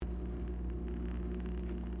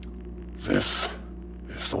This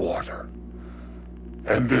is the water,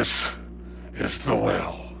 and this is the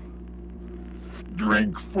well.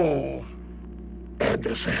 Drink full and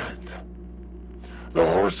ascend. The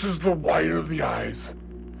horse is the white of the eyes,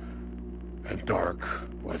 and dark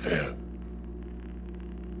within.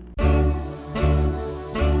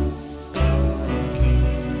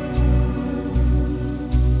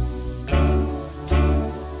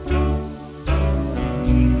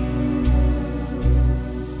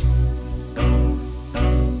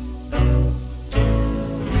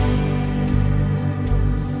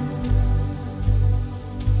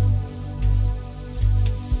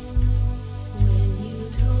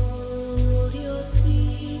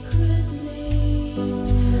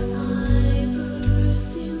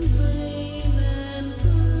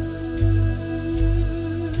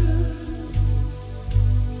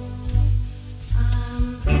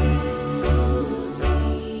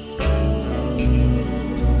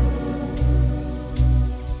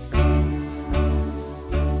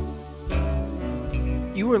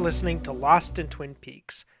 You are listening to Lost in Twin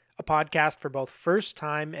Peaks, a podcast for both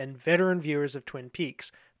first-time and veteran viewers of Twin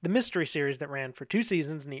Peaks, the mystery series that ran for 2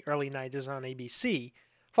 seasons in the early 90s on ABC,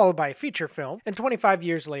 followed by a feature film, and 25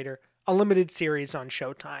 years later, a limited series on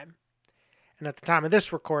Showtime. And at the time of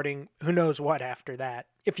this recording, who knows what after that.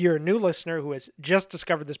 If you're a new listener who has just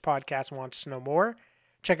discovered this podcast and wants to know more,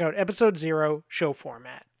 check out Episode 0, Show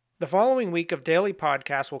Format. The following week of daily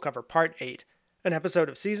podcasts will cover Part 8, an episode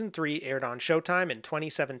of Season 3 aired on Showtime in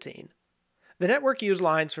 2017. The network used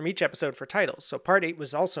lines from each episode for titles, so Part 8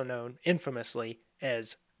 was also known, infamously,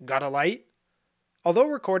 as Got a Light? Although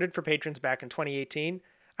recorded for patrons back in 2018,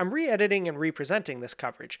 I'm re-editing and re-presenting this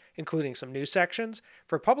coverage, including some new sections,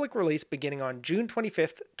 for public release beginning on June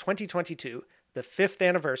 25th, 2022, the 5th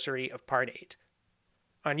anniversary of Part 8.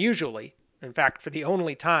 Unusually, in fact for the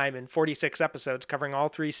only time in 46 episodes covering all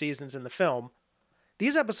 3 seasons in the film,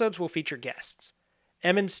 these episodes will feature guests,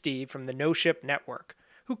 Em and Steve from the No Ship Network,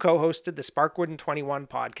 who co-hosted the Sparkwood and 21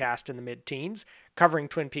 podcast in the mid-teens, covering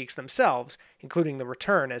Twin Peaks themselves, including the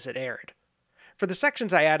return as it aired. For the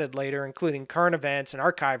sections I added later, including current events and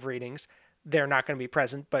archive readings, they're not going to be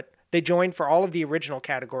present, but they joined for all of the original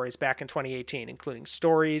categories back in 2018, including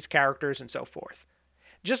stories, characters, and so forth.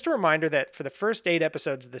 Just a reminder that for the first 8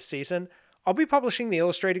 episodes of this season, I'll be publishing the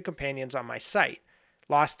illustrated companions on my site,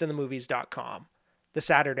 lostinthemovies.com. the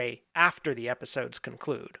Saturday after the episodes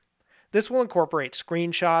conclude. This will incorporate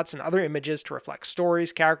screenshots and other images to reflect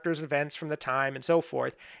stories, characters, events from the time, and so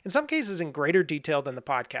forth, in some cases in greater detail than the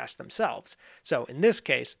podcasts themselves. So in this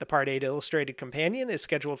case, the Part 8 Illustrated Companion is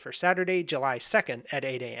scheduled for Saturday, July 2nd at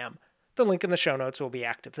 8 a.m. The link in the show notes will be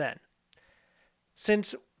active then.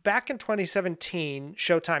 Since back in 2017,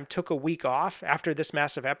 Showtime took a week off after this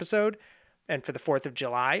massive episode, and for the 4th of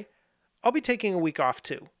July, I'll be taking a week off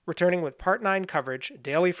too, returning with Part 9 coverage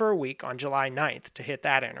daily for a week on July 9th to hit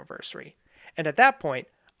that anniversary. And at that point,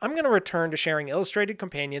 I'm going to return to sharing illustrated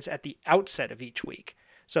companions at the outset of each week.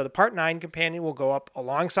 So the Part 9 companion will go up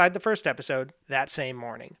alongside the first episode that same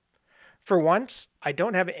morning. For once, I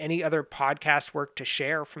don't have any other podcast work to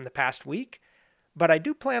share from the past week, but I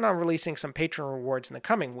do plan on releasing some patron rewards in the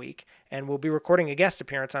coming week, and we'll be recording a guest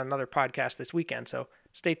appearance on another podcast this weekend, so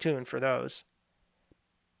stay tuned for those.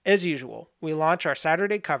 As usual, we launch our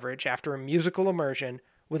Saturday coverage after a musical immersion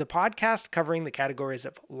with a podcast covering the categories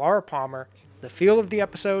of Laura Palmer, the feel of the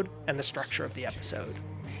episode, and the structure of the episode.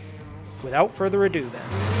 Without further ado then,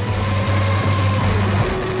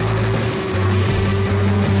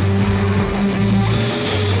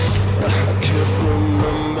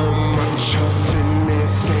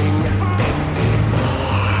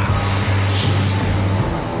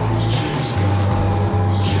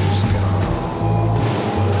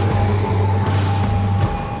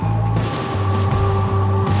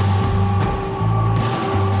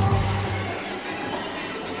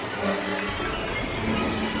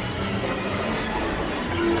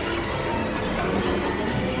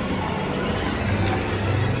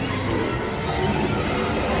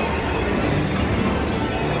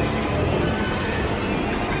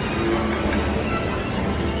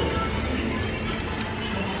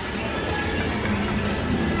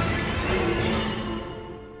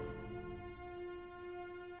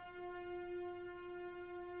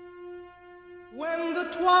 When the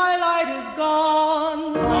twilight is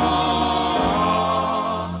gone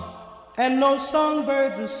and no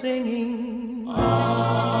songbirds are singing,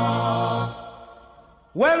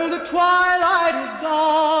 when the twilight is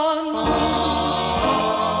gone,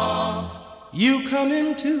 you come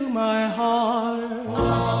into my heart,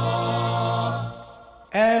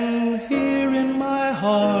 and here in my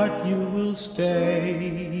heart you will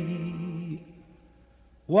stay.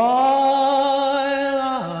 while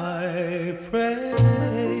I pray.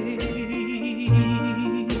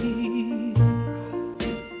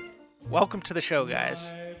 Welcome to the show, guys.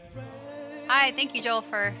 Hi, thank you, Joel,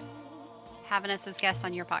 for having us as guests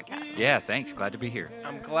on your podcast. Yeah, thanks. Glad to be here.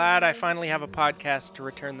 I'm glad I finally have a podcast to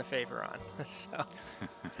return the favor on.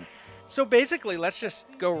 So basically, let's just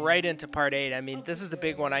go right into part 8. I mean, this is the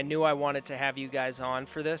big one. I knew I wanted to have you guys on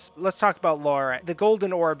for this. Let's talk about Laura. The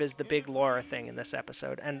Golden Orb is the big Laura thing in this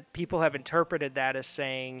episode, and people have interpreted that as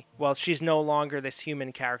saying, well, she's no longer this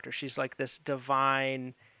human character. She's like this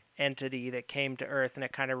divine entity that came to Earth, and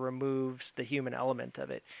it kind of removes the human element of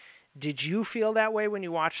it. Did you feel that way when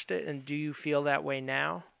you watched it, and do you feel that way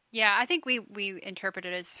now? Yeah, I think we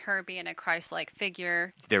interpreted it as her being a Christ-like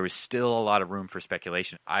figure. There was still a lot of room for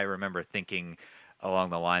speculation. I remember thinking along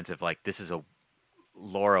the lines of, like, this is a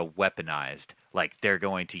Laura weaponized. Like, they're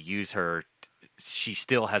going to use her. She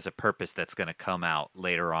still has a purpose that's going to come out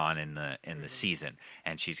later on in the season,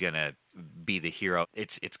 and she's going to be the hero.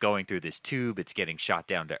 It's going through this tube. It's getting shot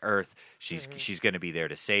down to Earth. She's going to be there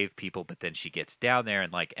to save people, but then she gets down there,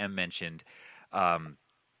 and like Em mentioned,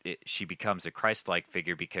 she becomes a Christ-like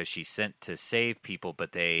figure because she's sent to save people,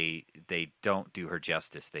 but they don't do her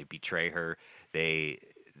justice. They betray her. They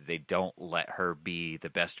don't let her be the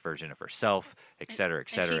best version of herself, et cetera, et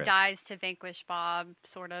cetera. And she dies to vanquish Bob,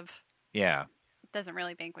 sort of. Yeah. Doesn't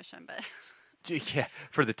really vanquish him, but... Yeah,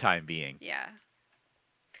 for the time being. Yeah.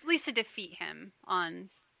 At least to defeat him on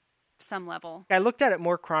some level. I looked at it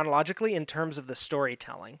more chronologically in terms of the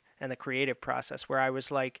storytelling and the creative process, where I was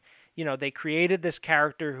like, you know, they created this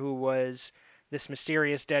character who was this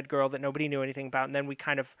mysterious dead girl that nobody knew anything about, and then we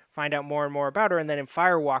kind of find out more and more about her, and then in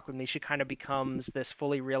Fire Walk with Me, she kind of becomes this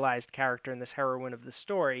fully realized character and this heroine of the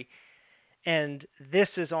story. And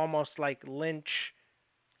this is almost like Lynch,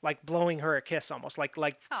 like blowing her a kiss, almost like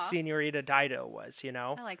Senorita Dido was, you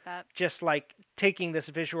know? I like that. Just like taking this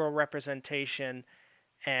visual representation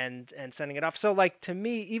and sending it off. So like, to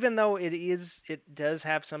me, even though it does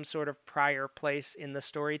have some sort of prior place in the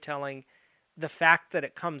storytelling, the fact that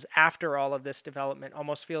it comes after all of this development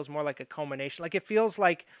almost feels more like a culmination. Like, it feels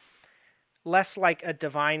like less like a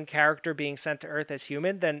divine character being sent to Earth as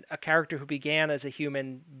human than a character who began as a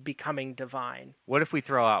human becoming divine. What if we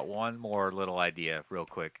throw out one more little idea real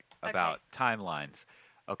quick about timelines?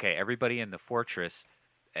 Okay, everybody in the fortress,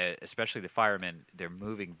 especially the firemen, they're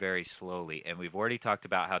moving very slowly, and we've already talked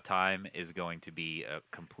about how time is going to be a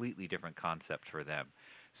completely different concept for them.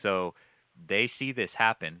 So they see this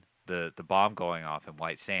happen, the bomb going off in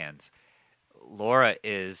White Sands. Laura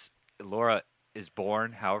is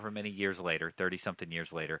born however many years later, 30-something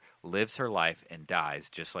years later, lives her life and dies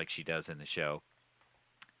just like she does in the show.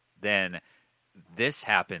 Then this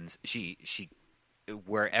happens, she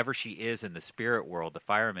wherever she is in the spirit world, the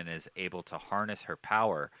fireman is able to harness her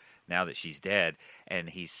power now that she's dead, and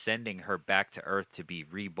he's sending her back to Earth to be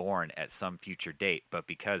reborn at some future date. But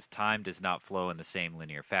because time does not flow in the same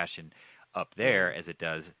linear fashion up there as it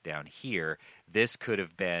does down here, this could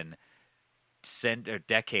have been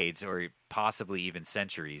decades or possibly even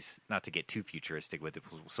centuries, not to get too futuristic with it,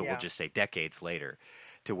 so we'll just say decades later,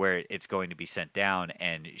 to where it's going to be sent down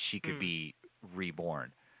and she could be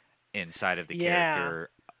reborn inside of the character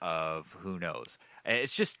of who knows.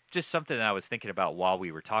 It's just something that I was thinking about while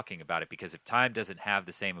we were talking about it, because if time doesn't have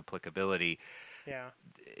the same applicability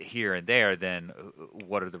here and there, then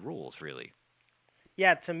what are the rules, really?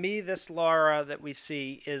 Yeah, to me, this Laura that we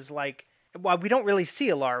see is like, well, we don't really see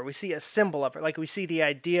a Laura. We see a symbol of her. Like, we see the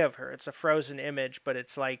idea of her. It's a frozen image, but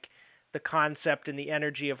it's like the concept and the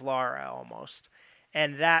energy of Laura almost.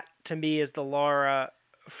 And that, to me, is the Laura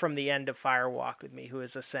from the end of Fire Walk with Me, who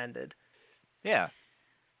has ascended. Yeah.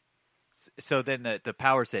 So then the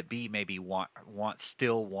powers that be maybe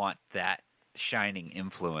still want that shining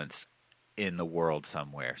influence in the world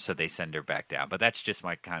somewhere, so they send her back down. But that's just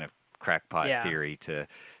my kind of crackpot theory to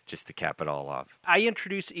cap it all off. I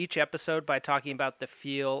introduce each episode by talking about the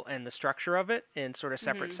feel and the structure of it in sort of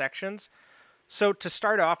separate sections. So to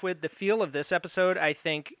start off with, the feel of this episode, I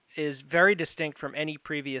think, is very distinct from any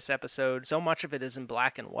previous episode. So much of it is in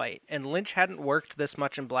black and white. And Lynch hadn't worked this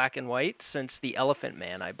much in black and white since The Elephant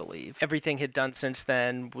Man, I believe. Everything he'd done since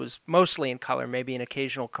then was mostly in color, maybe an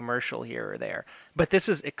occasional commercial here or there. But this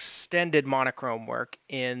is extended monochrome work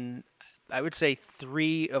in, I would say,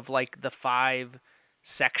 3 of like the 5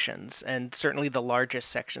 sections, and certainly the largest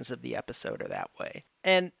sections of the episode are that way.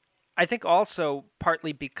 And I think also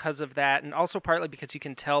partly because of that, and also partly because you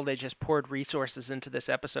can tell they just poured resources into this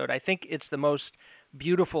episode, I think it's the most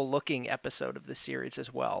beautiful looking episode of the series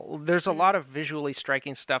as well. There's a lot of visually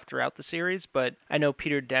striking stuff throughout the series, but I know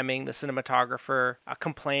Peter Deming, the cinematographer,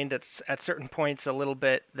 complained at certain points a little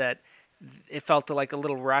bit that it felt like a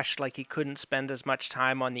little rushed, like he couldn't spend as much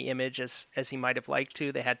time on the image as he might have liked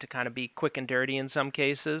to. They had to kind of be quick and dirty in some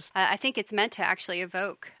cases. I think it's meant to actually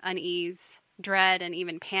evoke unease, dread, and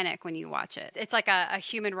even panic when you watch it. It's like a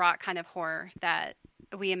human rock kind of horror that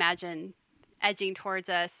we imagine edging towards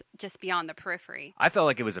us just beyond the periphery. I felt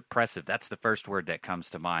like it was oppressive. That's the first word that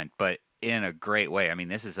comes to mind, but in a great way. I mean,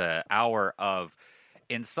 this is an hour of,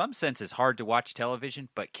 in some senses, hard to watch television,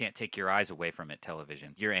 but can't take your eyes away from it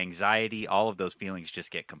television. Your anxiety, all of those feelings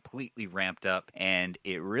just get completely ramped up, and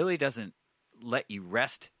it really doesn't let you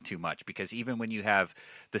rest too much, because even when you have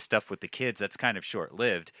the stuff with the kids, that's kind of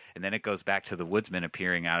short-lived, and then it goes back to the woodsmen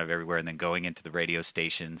appearing out of everywhere and then going into the radio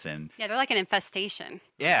stations. And yeah, they're like an infestation.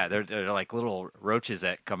 Yeah, they're like little roaches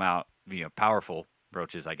that come out, powerful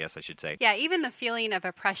roaches, I guess I should say. Yeah, even the feeling of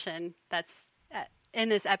oppression that's in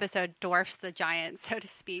this episode dwarfs the giant, so to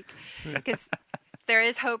speak, because there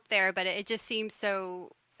is hope there, but it just seems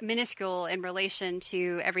so minuscule in relation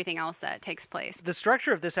to everything else that takes place. The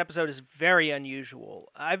structure of this episode is very unusual.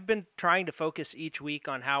 I've been trying to focus each week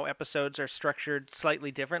on how episodes are structured slightly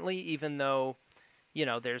differently, even though,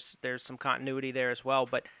 there's some continuity there as well,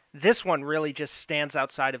 but this one really just stands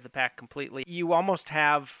outside of the pack completely. You almost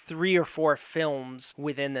have 3 or 4 films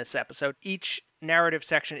within this episode. Each narrative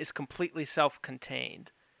section is completely self-contained.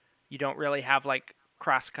 You don't really have like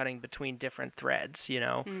cross-cutting between different threads,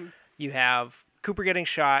 You have Cooper getting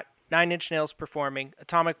shot, Nine Inch Nails performing,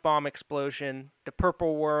 atomic bomb explosion, the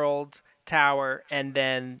Purple World Tower, and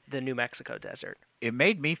then the New Mexico desert. It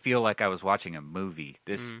made me feel like I was watching a movie.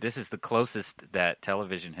 This is the closest that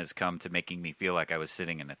television has come to making me feel like I was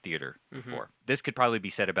sitting in a theater before. This could probably be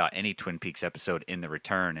said about any Twin Peaks episode in The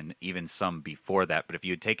Return, and even some before that. But if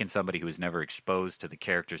you had taken somebody who was never exposed to the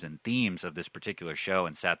characters and themes of this particular show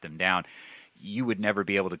and sat them down, you would never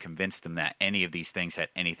be able to convince them that any of these things had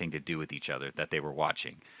anything to do with each other that they were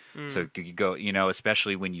watching. So you go,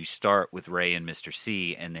 especially when you start with Ray and Mr.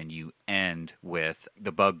 C, and then you end with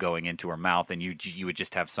the bug going into her mouth, and you would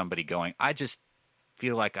just have somebody going, I just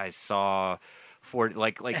feel like I saw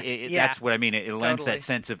that's what I mean. It lends that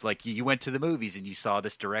sense of like you went to the movies and you saw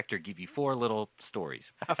this director give you 4 little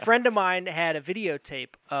stories. A friend of mine had a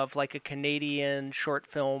videotape of like a Canadian short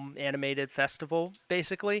film animated festival,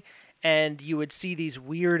 basically, and you would see these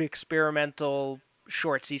weird experimental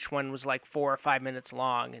shorts. Each one was like 4 or 5 minutes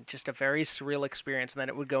long, and just a very surreal experience. And then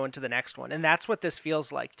it would go into the next one, and that's what this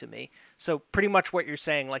feels like to me. So pretty much what you're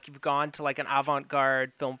saying, like you've gone to like an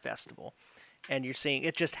avant-garde film festival, and you're seeing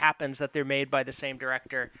it just happens that they're made by the same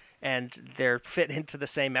director and they're fit into the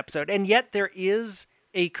same episode, and yet there is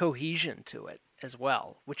a cohesion to it as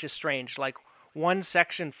well, which is strange. Like one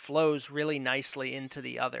section flows really nicely into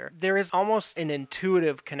the other. There is almost an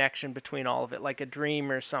intuitive connection between all of it, like a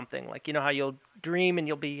dream or something. Like, how you'll dream and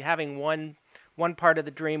you'll be having one part of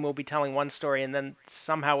the dream will be telling one story, and then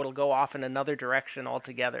somehow it'll go off in another direction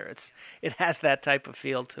altogether. It has that type of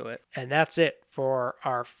feel to it. And that's it for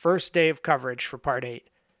our first day of coverage for Part 8.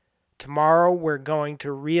 Tomorrow we're going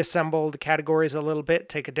to reassemble the categories a little bit,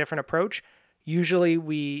 take a different approach. Usually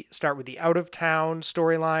we start with the out-of-town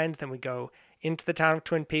storylines, then we go into the town of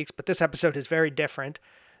Twin Peaks, but this episode is very different.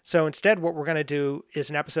 So instead, what we're going to do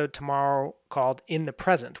is an episode tomorrow called In the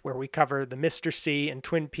Present, where we cover the Mr. C and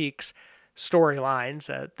Twin Peaks storylines.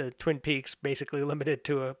 The Twin Peaks basically limited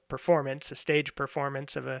to a stage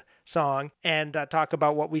performance of a song, and talk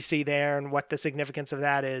about what we see there and what the significance of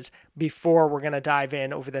that is, before we're going to dive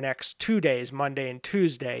in over the next 2 days, Monday and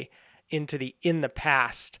Tuesday, into the In the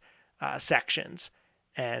Past sections.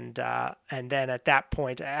 And then at that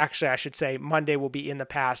point, actually I should say Monday will be in the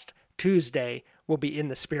past, Tuesday will be in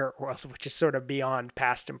the spirit world, which is sort of beyond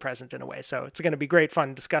past and present in a way. So it's going to be great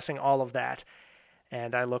fun discussing all of that,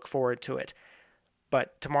 and I look forward to it.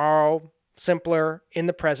 But tomorrow, simpler, in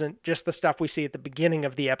the present, just the stuff we see at the beginning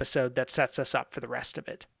of the episode that sets us up for the rest of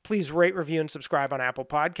it. Please rate, review, and subscribe on Apple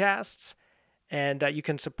Podcasts. And you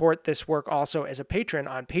can support this work also as a patron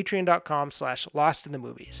on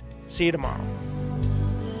patreon.com/lostinthemovies. See you tomorrow.